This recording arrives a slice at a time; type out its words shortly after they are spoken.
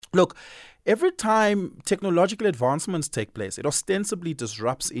Look, every time technological advancements take place, it ostensibly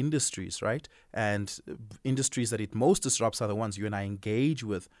disrupts industries, right? And industries that it most disrupts are the ones you and I engage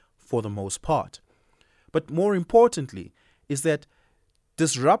with for the most part. But more importantly, is that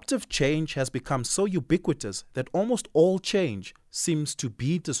disruptive change has become so ubiquitous that almost all change seems to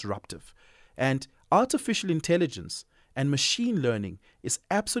be disruptive. And artificial intelligence and machine learning is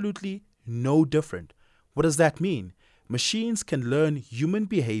absolutely no different. What does that mean? Machines can learn human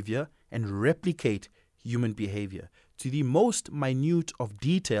behavior and replicate human behavior. To the most minute of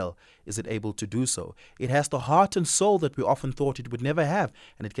detail is it able to do so. It has the heart and soul that we often thought it would never have,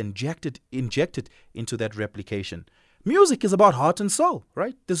 and it can inject it into that replication. Music is about heart and soul,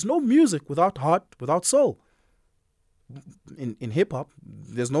 right? There's no music without heart, without soul. In hip hop,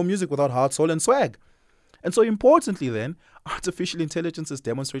 there's no music without heart, soul, and swag. And so importantly then, artificial intelligence is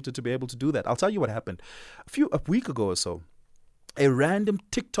demonstrated to be able to do that. I'll tell you what happened. A week ago or so, a random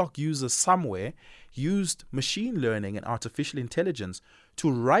TikTok user somewhere used machine learning and artificial intelligence to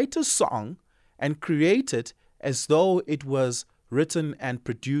write a song and create it as though it was written and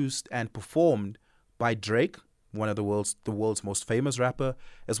produced and performed by Drake, one of the world's most famous rapper,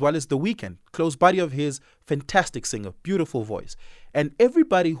 as well as The Weeknd, close buddy of his, fantastic singer, beautiful voice. And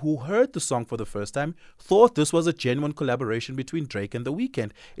everybody who heard the song for the first time thought this was a genuine collaboration between Drake and The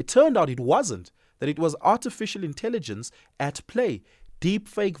Weeknd. It turned out it wasn't, that it was artificial intelligence at play, deep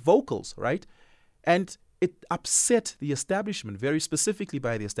fake vocals, right? And it upset the establishment, very specifically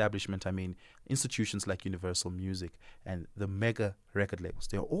by the establishment, I mean institutions like Universal Music and the mega record labels.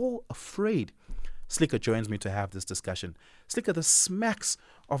 They're all afraid. Slicker joins me to have this discussion. Slicker, the smacks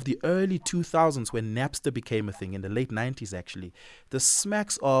of the early 2000s when Napster became a thing, in the late 90s actually, the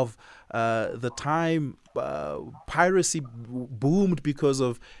smacks of the time piracy boomed because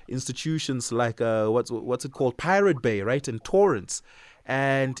of institutions like, what's it called, Pirate Bay, right, and torrents.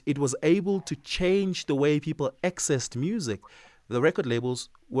 And it was able to change the way people accessed music. The record labels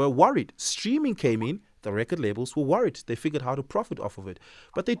were worried. Streaming came in, the record labels were worried. They figured how to profit off of it.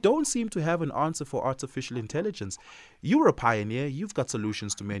 But they don't seem to have an answer for artificial intelligence. You're a pioneer. You've got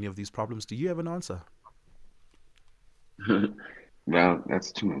solutions to many of these problems. Do you have an answer? Well,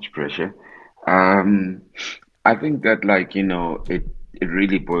 that's too much pressure. Um, I think that it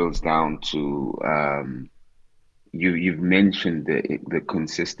really boils down to you've mentioned the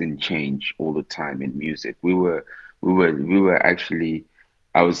consistent change all the time in music. We were actually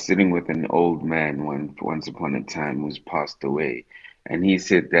I was sitting with an old man once upon a time who's passed away, and he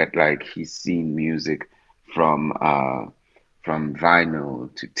said that like he's seen music from from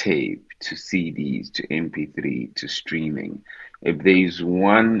vinyl to tape to CDs to MP3 to streaming. If there's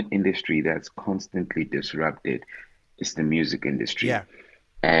one industry that's constantly disrupted, it's the music industry. Yeah.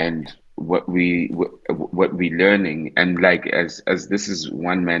 And what we learning, and like as this is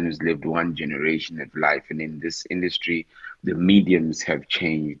one man who's lived one generation of life, and in this industry the mediums have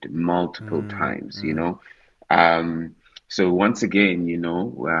changed multiple Mm, times, mm. um so once again,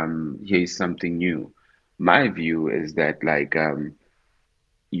 here's something new. My view is that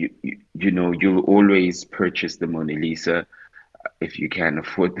you'll always purchase the Mona Lisa if you can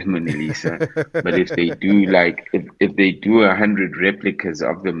afford the Mona Lisa. But if they do 100 replicas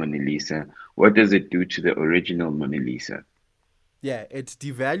of the Mona Lisa, what does it do to the original Mona Lisa? Yeah, it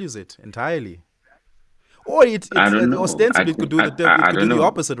devalues it entirely. Or I don't know. ostensibly it could do it I could do don't the know.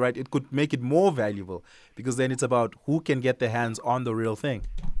 opposite, right? It could make it more valuable because then it's about who can get their hands on the real thing.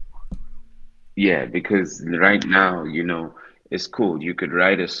 Yeah, because right now, it's cool. You could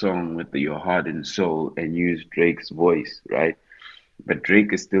write a song with your heart and soul and use Drake's voice, right? But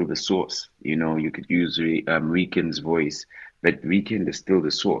Drake is still the source. You could use Weeknd's voice, but Weeknd is still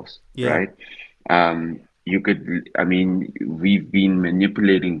the source, Yeah. right? I mean, we've been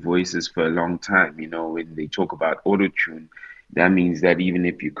manipulating voices for a long time. When they talk about autotune, that means that even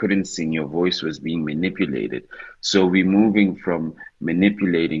if you couldn't sing, your voice was being manipulated. So we're moving from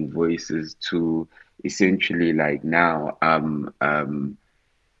manipulating voices to essentially like now,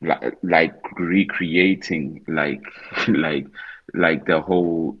 like recreating like the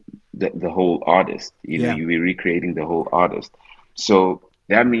whole artist. Yeah. You were recreating the whole artist. So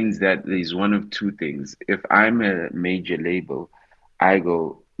that means that there's one of two things. If I'm a major label, I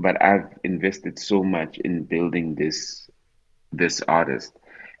go, but I've invested so much in building this artist,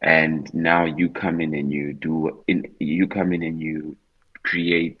 and now you come in and you come in and you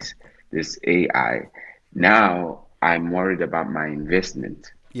create this AI. Now I'm worried about my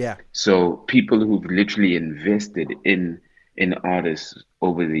investment. Yeah. So people who've literally invested in artists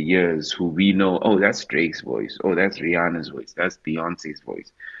over the years, who we know, oh, that's Drake's voice, oh, that's Rihanna's voice, that's Beyonce's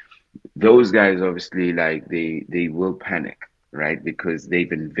voice. Those guys obviously, like, they will panic. right? Because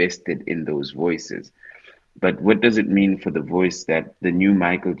they've invested in those voices. But what does it mean for the voice that the new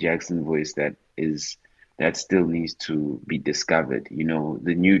Michael Jackson voice that still needs to be discovered? You know,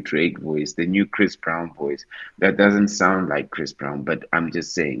 the new Drake voice, the new Chris Brown voice that doesn't sound like Chris Brown, but I'm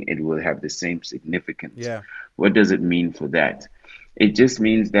just saying it will have the same significance. Yeah. What does it mean for that? It just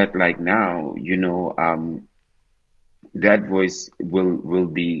means that like now, that voice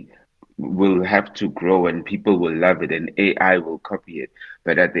will have to grow and people will love it and AI will copy it.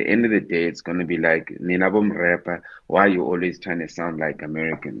 But at the end of the day, it's going to be like, Nina bom rapper, why are you always trying to sound like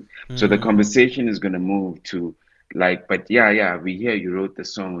Americans? So the Mm, conversation is going to move to like, but yeah, we hear you wrote the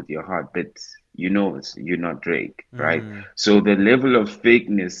song with your heart, but you're not Drake, right? mm, So the level of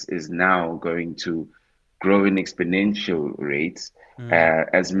fakeness is now going to grow in exponential rates, mm.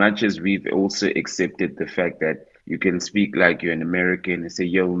 as much as we've also accepted the fact that you can speak like you're an American and say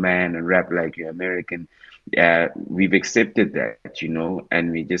yo man and rap like you're American. We've accepted that,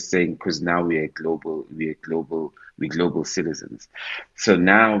 and we're just saying because now we're global citizens. So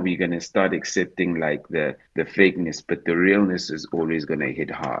now we're gonna start accepting like the fakeness, but the realness is always gonna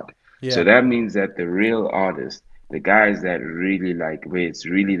hit hard. So Yeah. that means that the real artists, the guys that really like where it's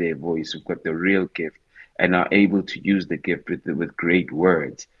really their voice, who've got the real gift and are able to use the gift with great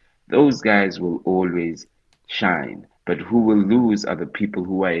words, those guys will always shine. But who will lose are the people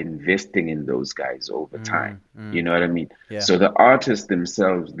who are investing in those guys over time. Mm, You mm. know what I mean? Yeah. So the artists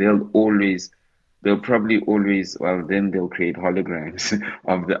themselves, they'll probably always, well, then they'll create holograms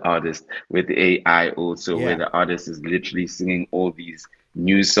of the artist with AI also, where Yeah. the artist is literally singing all these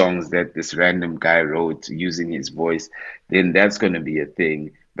new songs that this random guy wrote using his voice. Then that's going to be a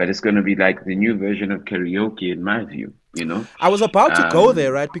thing. But it's going to be like the new version of karaoke, in my view, you know? I was about to go there,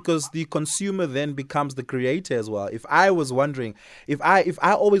 Um, right? Because the consumer then becomes the creator as well. If I was wondering, if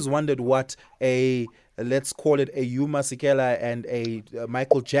I always wondered what a let's call it a Yuma Sikela and a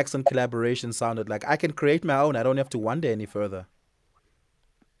Michael Jackson collaboration sounded like, I can create my own. I don't have to wonder any further.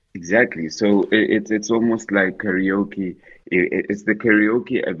 Exactly. So it's almost like karaoke. It's the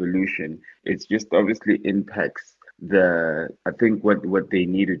karaoke evolution. It's just obviously impacts I think what they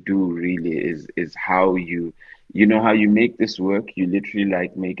need to do really is how how you make this work. You literally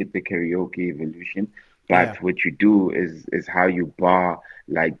like make it the karaoke evolution. Yeah. But what you do is how you bar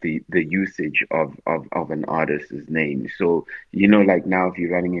like the usage of an artist's name. So, like now if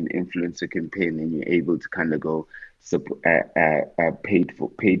you're running an influencer campaign and you're able to kind of go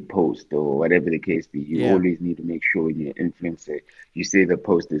paid post or whatever the case be. You Yeah. always need to make sure in your influencer you say the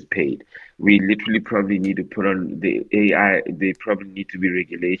post is paid. We literally probably need to put on the AI. They probably need to be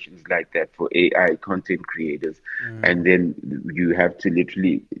regulations like that for AI content creators, Mm, and then you have to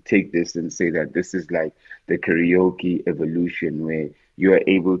literally take this and say that this is like the karaoke evolution where you are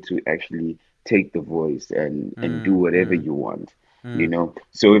able to actually take the voice and do mm, whatever mm, you want. mm.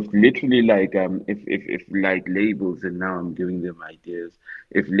 So if literally like if like labels, and now I'm giving them ideas,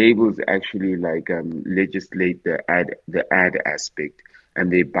 if labels actually like legislate the ad aspect,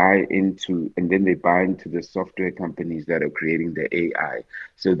 and then they buy into the software companies that are creating the AI,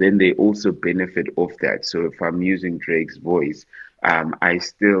 so then they also benefit off that. So if I'm using Drake's voice, I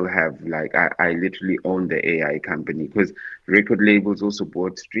still have like I literally own the AI company because record labels also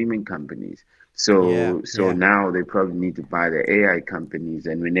bought streaming companies. Yeah. So Yeah. now they probably need to buy the AI companies,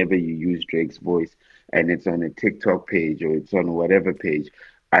 and whenever you use Drake's voice and it's on a TikTok page or it's on whatever page,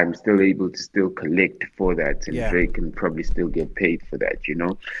 I'm still able to still collect for that, and Yeah. Drake can probably still get paid for that.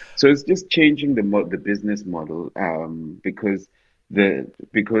 So it's just changing the business model, because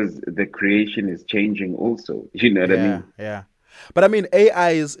the creation is changing also. You know what I Yeah, mean? yeah. But I mean,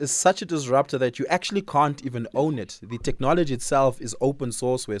 AI is such a disruptor that you actually can't even own it. The technology itself is open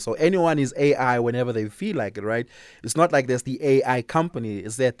sourceware. So anyone is AI whenever they feel like it, right? It's not like there's the AI company,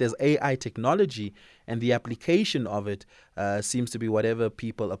 it's that there's AI technology and the application of it seems to be whatever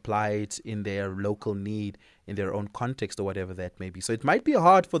people apply it in their local need, in their own context, or whatever that may be. So it might be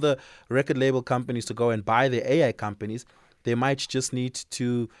hard for the record label companies to go and buy the AI companies. They might just need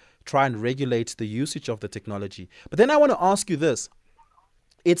to try and regulate the usage of the technology. But then I want to ask you this.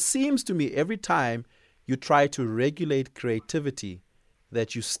 It seems to me every time you try to regulate creativity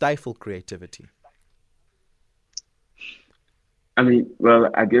that you stifle creativity. I mean, well,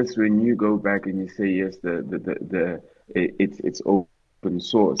 I guess when you go back and you say yes, it's open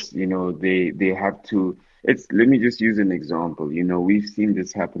source. They have to. It's Let me just use an example. We've seen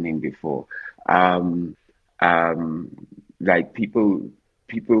this happening before. Um, um, like people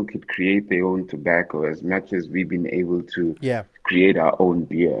could create their own tobacco as much as we've been able to Yeah. create our own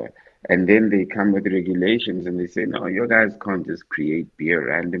beer. And then they come with regulations and they say, no, you guys can't just create beer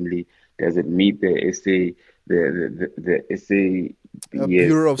randomly. Does it meet the SA the SABS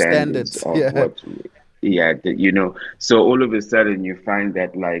Bureau of standards Standards. of Yeah. what, yeah, so all of a sudden you find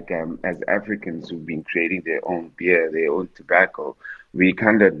that like as Africans who've been creating their own beer, their own tobacco, we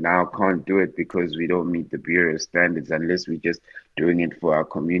kind of now can't do it because we don't meet the Bureau standards unless we're just doing it for our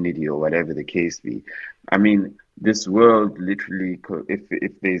community or whatever the case be. I mean, this world literally,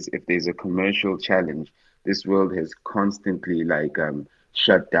 if there's a commercial challenge, this world has constantly like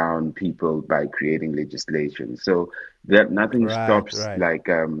shut down people by creating legislation. So that nothing Right, stops right. like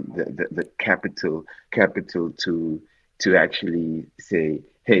the capital to actually say,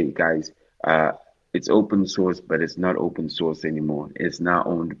 hey guys, uh, it's open source, but it's not open source anymore. It's now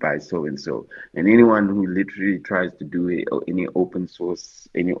owned by so and so. And anyone who literally tries to do any open source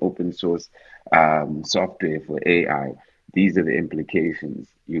software for AI, these are the implications.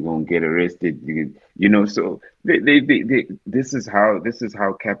 You're gonna get arrested. So this is how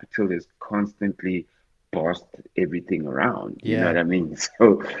capital is constantly bossed everything around. You know Yeah. what I mean?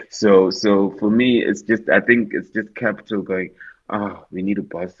 So for me, I think it's just capital going, oh, we need to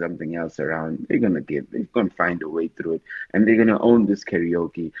boss something else around. They're gonna find a way through it, and they're gonna own this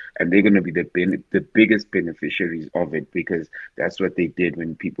karaoke, and they're gonna be the biggest beneficiaries of it because that's what they did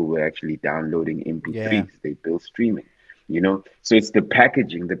when people were actually downloading Yeah. MP3s. They built streaming. So it's the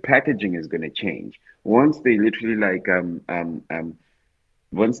packaging. The packaging is going to change once they literally like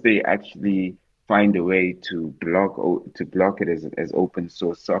once they actually find a way to block it as open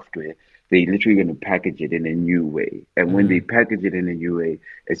source software. They literally going to package it in a new way, and when they Mm. package it in a new way,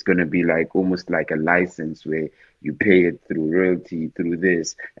 it's going to be like almost like a license where you pay it through royalty through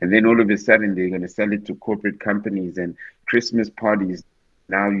this, and then all of a sudden they're going to sell it to corporate companies and Christmas parties.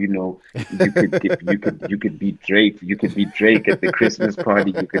 Now you could be Drake. You could be Drake at the Christmas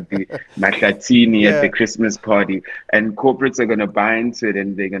party. You could be Matatini at the Yeah. Christmas party, and corporates are gonna buy into it,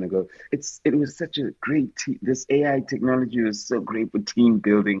 and they're gonna go. It was such a great this AI technology was so great for team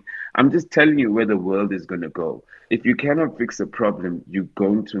building. I'm just telling you where the world is gonna go. If you cannot fix a problem, you're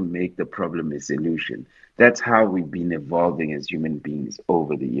going to make the problem a solution. That's how we've been evolving as human beings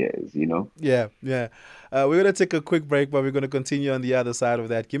over the years. Yeah, yeah. We're going to take a quick break, but we're going to continue on the other side of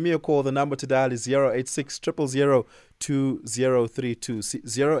that. Give me a call. The number to dial is 086 2032.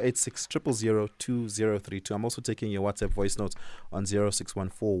 086 2032. I'm also taking your WhatsApp voice notes on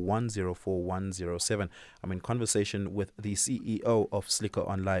 0614 I'm in conversation with the CEO of Slicker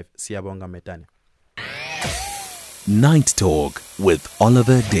on Live, Siyabonga Metane. Night Talk with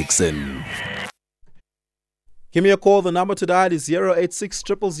Oliver Dixon. Give me a call. The number to dial is 086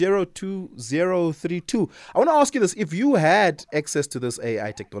 2032. I want to ask you this. If you had access to this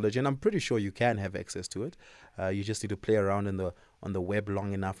AI technology, and I'm pretty sure you can have access to it, you just need to play around on the web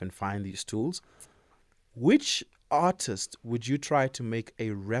long enough and find these tools. Which artist would you try to make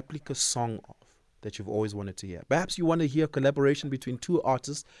a replica song of that you've always wanted to hear? Perhaps you want to hear collaboration between two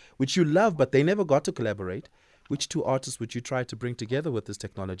artists which you love, but they never got to collaborate. Which two artists would you try to bring together with this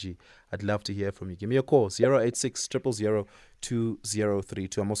technology? I'd love to hear from you. Give me a call, 086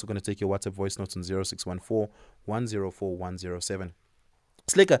 2032. I'm also going to take your WhatsApp voice notes on 0614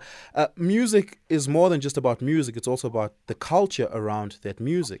 Slicker, music is more than just about music. It's also about the culture around that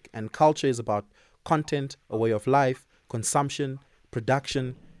music. And culture is about content, a way of life, consumption,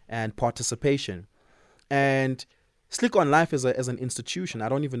 production, and participation. And Slick on Life as an institution, I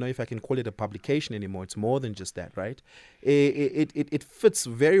don't even know if I can call it a publication anymore. It's more than just that, right? It fits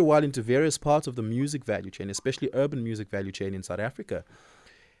very well into various parts of the music value chain, especially urban music value chain in South Africa.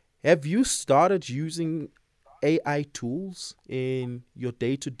 Have you started using AI tools in your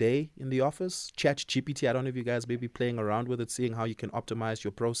day-to-day in the office? ChatGPT, I don't know if you guys may be playing around with it, seeing how you can optimize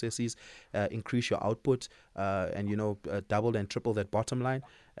your processes, increase your output, and double and triple that bottom line.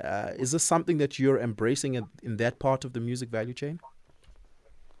 Is this something that you're embracing in that part of the music value chain?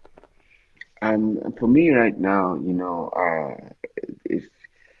 For me right now, if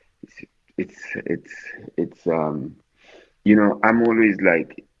it's I'm always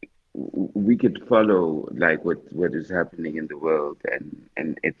like we could follow like what is happening in the world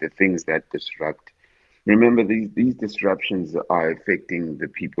and the things that disrupt. Remember, these disruptions are affecting the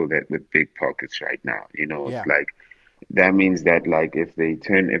people that with big pockets right now. It's Yeah. like that means that like if they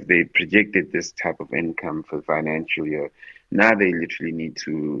projected this type of income for the financial year, now they literally need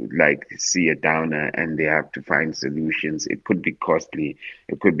to like see a downer and they have to find solutions. It could be costly.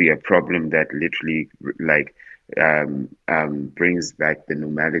 It could be a problem that literally like brings back the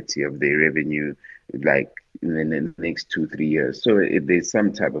normality of their revenue like in the next 2 3 years. So there's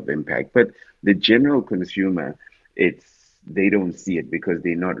some type of impact, but the general consumer, it's they don't see it because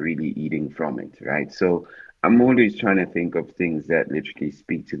they're not really eating from it, right? So I'm always trying to think of things that literally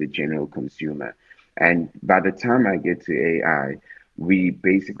speak to the general consumer. And by the time I get to AI, we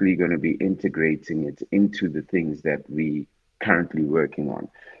basically going to be integrating it into the things that we currently working on.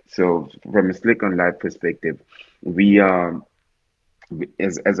 So from a Slick on Life perspective, we are,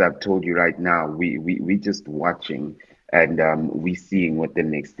 as I've told you right now, we just watching and we seeing what the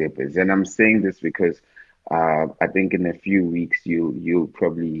next step is. And I'm saying this because I think in a few weeks you'll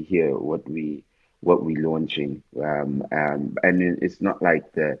probably hear what we launching. And it's not like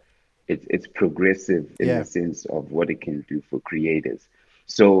it's progressive in the Yeah. sense of what it can do for creators.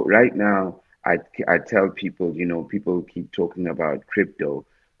 So right now, I tell people, people keep talking about crypto,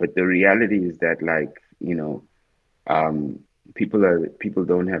 but the reality is that, like, um, people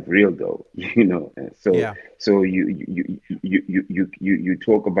don't have real dough, So Yeah. you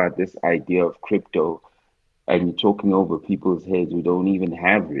talk about this idea of crypto, and you're talking over people's heads who don't even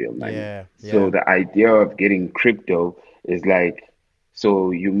have real money. Yeah. So Yeah. the idea of getting crypto is like,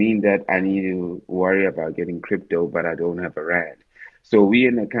 so you mean that I need to worry about getting crypto, but I don't have a rand. So we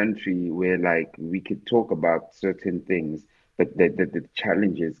in a country where, like, we could talk about certain things, but the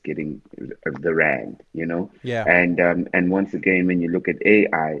challenge is getting the rand. Yeah. And once again, when you look at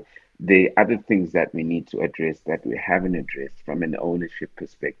AI, the other things that we need to address that we haven't addressed from an ownership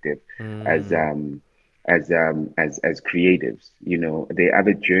perspective, as Mm. as creatives, there are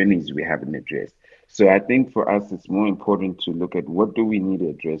other journeys we haven't addressed. So I think for us, it's more important to look at what do we need to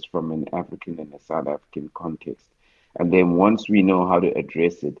address from an African and a South African context. And then once we know how to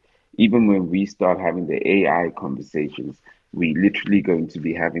address it, even when we start having the AI conversations, we literally going to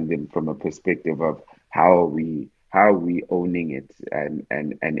be having them from a perspective of how are we owning it and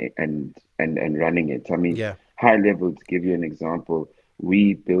running it. I mean, Yeah. high level, to give you an example,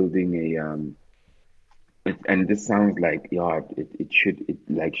 we building and this sounds like, yeah, it should,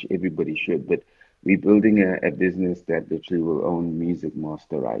 like everybody should, but we're building a business that literally will own music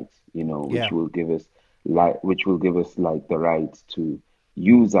master rights, which Yeah. will give us like the rights to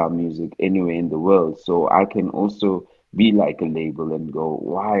use our music anywhere in the world. So I can also be like a label and go,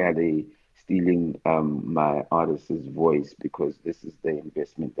 why are they stealing my artist's voice? Because this is the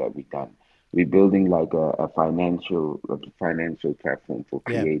investment that we done. We're building like a financial platform for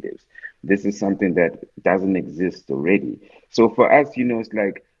Yeah. creatives. This is something that doesn't exist already. So for us, it's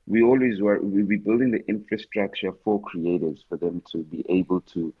like we building the infrastructure for creatives for them to be able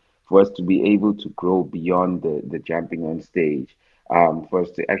to, for us to be able to grow beyond the jumping on stage, for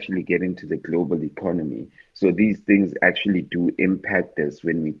us to actually get into the global economy. So these things actually do impact us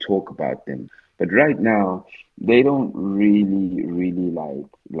when we talk about them. But right now, they don't really, really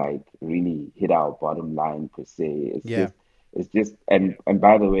like really hit our bottom line per se. Yeah. It's just, and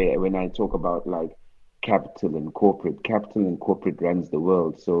by the way, when I talk about like capital and corporate runs the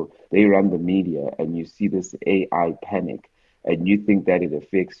world. So they run the media, and you see this AI panic, and you think that it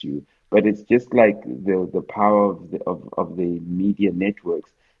affects you. But it's just like the power of the media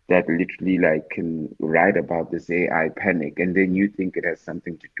networks that literally like can write about this AI panic, and then you think it has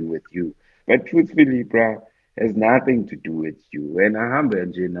something to do with you. But truthfully, bruh, has nothing to do with you. When I hambe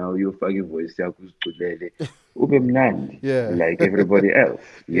nje now, ufake voice yakho uziculele ube mnandi Yeah. like everybody else.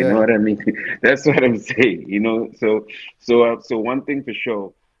 You know Yeah. what I mean? That's what I'm saying. So one thing for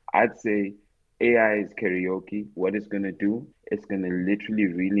sure, I'd say AI is karaoke. What it's gonna do, it's gonna literally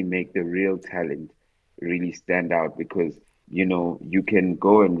really make the real talent really stand out, because you can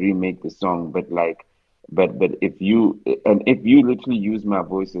go and remake the song, but like, but if you literally use my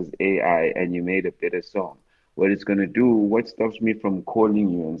voice as AI and you made a better song, what it's gonna do, what stops me from calling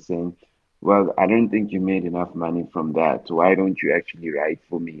you and saying, well, I don't think you made enough money from that. Why don't you actually write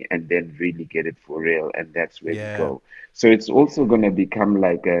for me and then really get it for real? And that's where we Yeah. go. So it's also going to become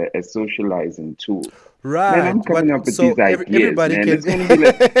like a socializing tool. Man, Right. I'm But coming up with these so ideas, everybody man. can. It's going to be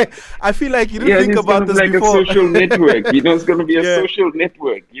like, I feel like you didn't yeah, think it's going about to be this like a before. social network. It's going to be a Yeah. social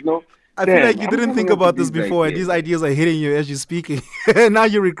network. I feel like Damn, you I'm didn't think coming up with about this these before, and ideas, these man. ideas are hitting you as you're speaking. Now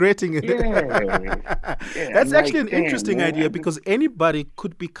you're regretting it. Yeah, yeah. That's I'm actually like, an damn, interesting man. idea because anybody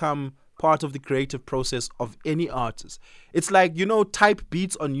could become part of the creative process of any artist. It's like, type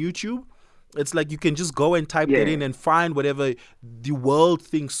beats on YouTube. It's like you can just go and type that Yeah. in and find whatever the world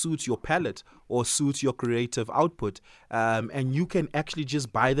thinks suits your palette or suits your creative output. And you can actually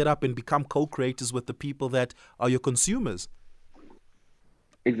just buy that up and become co-creators with the people that are your consumers.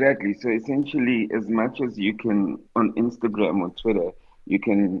 Exactly. So essentially, as much as you can on Instagram or Twitter, you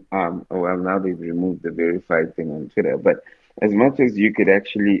can, well, now they've removed the verified thing on Twitter, but as much as you could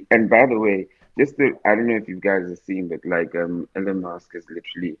actually, and by the way, I don't know if you guys have seen, but like, Elon Musk has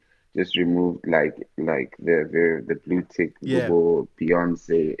literally just removed like the blue tick, Yeah. Bobo,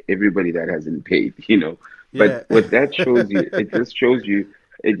 Beyonce, everybody that hasn't paid. But Yeah. what that shows you, it just shows you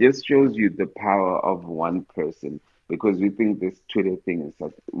it just shows you the power of one person because we think this Twitter thing is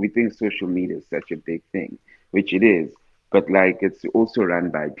such, we think social media is such a big thing, which it is, but like it's also run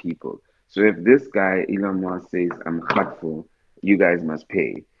by people. So if this guy Elon Musk says I'm hurtful, you guys must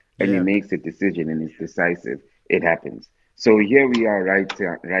pay, and he Yeah. makes a decision and it's decisive, it happens. So here we are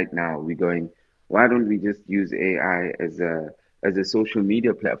right now. We're going, why don't we just use AI as a social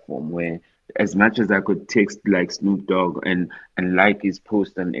media platform where as much as I could text like Snoop Dogg and like his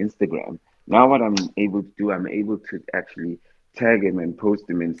post on Instagram, now what I'm able to do, I'm able to actually tag him and post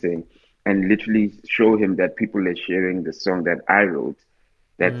him and say and literally show him that people are sharing the song that I wrote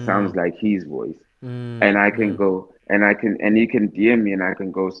that sounds Mm, like his voice. And mm, I can mm. go and I can and he can DM me and I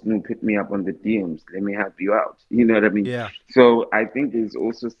can go, Snoop, hit me up on the DMs. Let me help you out. You know what I mean? Yeah. So I think there's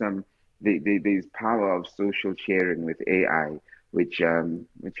also there's power of social sharing with AI, which hasn't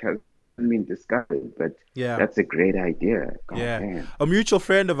been discovered, but Yeah. that's a great idea. God Yeah. damn. A mutual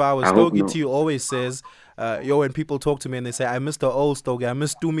friend of ours, I hope Stogie no. T, always says, yo, when people talk to me and they say, I miss the old Stogie, I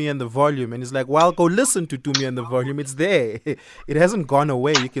miss Do Me and the Volume. And he's like, well, go listen to Do Me and the Volume. It's there. It hasn't gone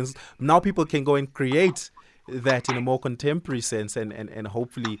away. Now people can go and create that in a more contemporary sense and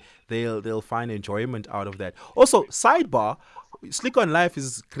hopefully they'll find enjoyment out of that. Also, sidebar, Slick on Life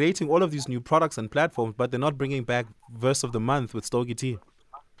is creating all of these new products and platforms, but they're not bringing back Verse of the Month with Stogie T.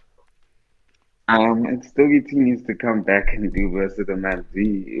 And Stogie T needs to come back and do verse of the month.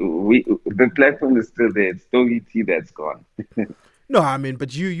 The platform is still there. It's Stogie T that's gone. No, I mean,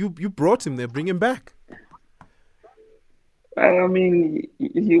 but you brought him there, bring him back. I mean,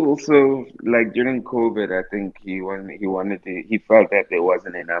 he also like during COVID, I think he felt that there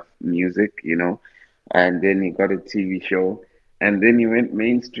wasn't enough music, and then he got a TV show, and then he went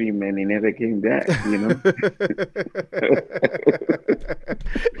mainstream and he never came back.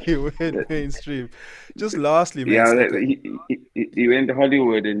 He went mainstream. Just lastly, man, Yeah, Slicker. he went to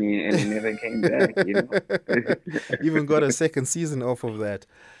Hollywood and he never came back. Even got a second season off of that.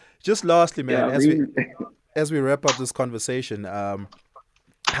 Just lastly, Yeah, man, I mean, as we wrap up this conversation, I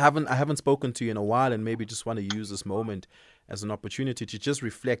haven't spoken to you in a while, and maybe just want to use this moment as an opportunity to just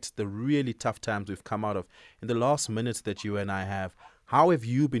reflect the really tough times we've come out of in the last minutes that you and I have. How have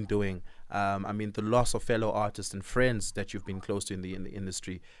you been doing? I mean, the loss of fellow artists and friends that you've been close to in the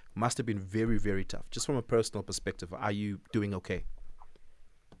industry must have been very, very tough. Just from a personal perspective, are you doing okay?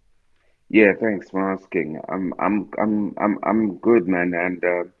 yeah, thanks for asking. I'm good, man, and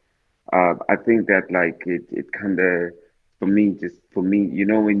I think that like it kind of for me,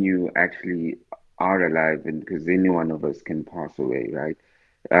 when you actually are alive, and because any one of us can pass away, right?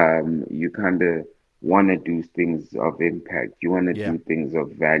 You kind of want to do things of impact. You want to Yeah, do things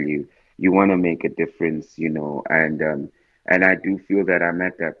of value. You want to make a difference, and I do feel that I'm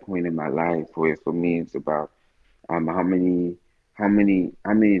at that point in my life where for me it's about how many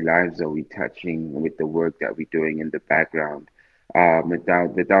lives are we touching with the work that we're doing in the background,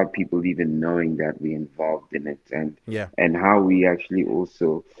 without people even knowing that we're involved in it, yeah, and how we actually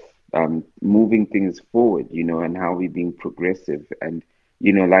also moving things forward, and how we being progressive. And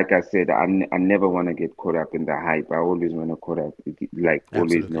like I said, I never want to get caught up in the hype. I always want to caught up, like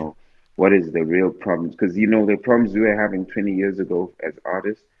always absolutely. know what is the real problems, because the problems we were having 20 years ago as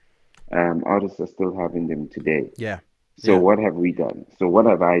artists, artists are still having them today. Yeah, So yeah, what have we done? So what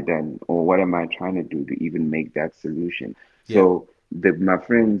have I done, or what am I trying to do to even make that solution? yeah, So my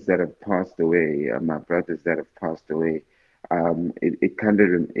friends that have passed away, my brothers that have passed away, it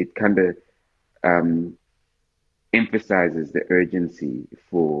kind of um, emphasizes the urgency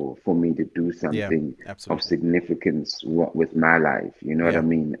for me to do yeah, something of absolutely. significance with my life. You know what I Yeah,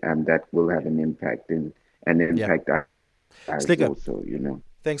 mean? That will have an impact and yeah. impact our lives Slicker, also.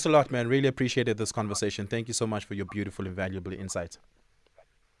 thanks a lot, man. Really appreciated this conversation. Thank you so much for your beautiful and valuable insights.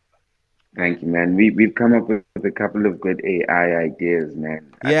 Thank you, man. We've come up with a couple of good AI ideas,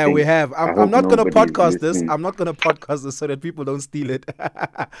 man. I Yeah, we think have. I I'm hope not gonna nobody's podcast this. listening. I'm not gonna podcast this so that people don't steal it.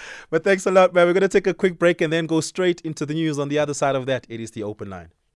 But thanks a lot, man. We're gonna take a quick break and then go straight into the news on the other side of that. It is the open line.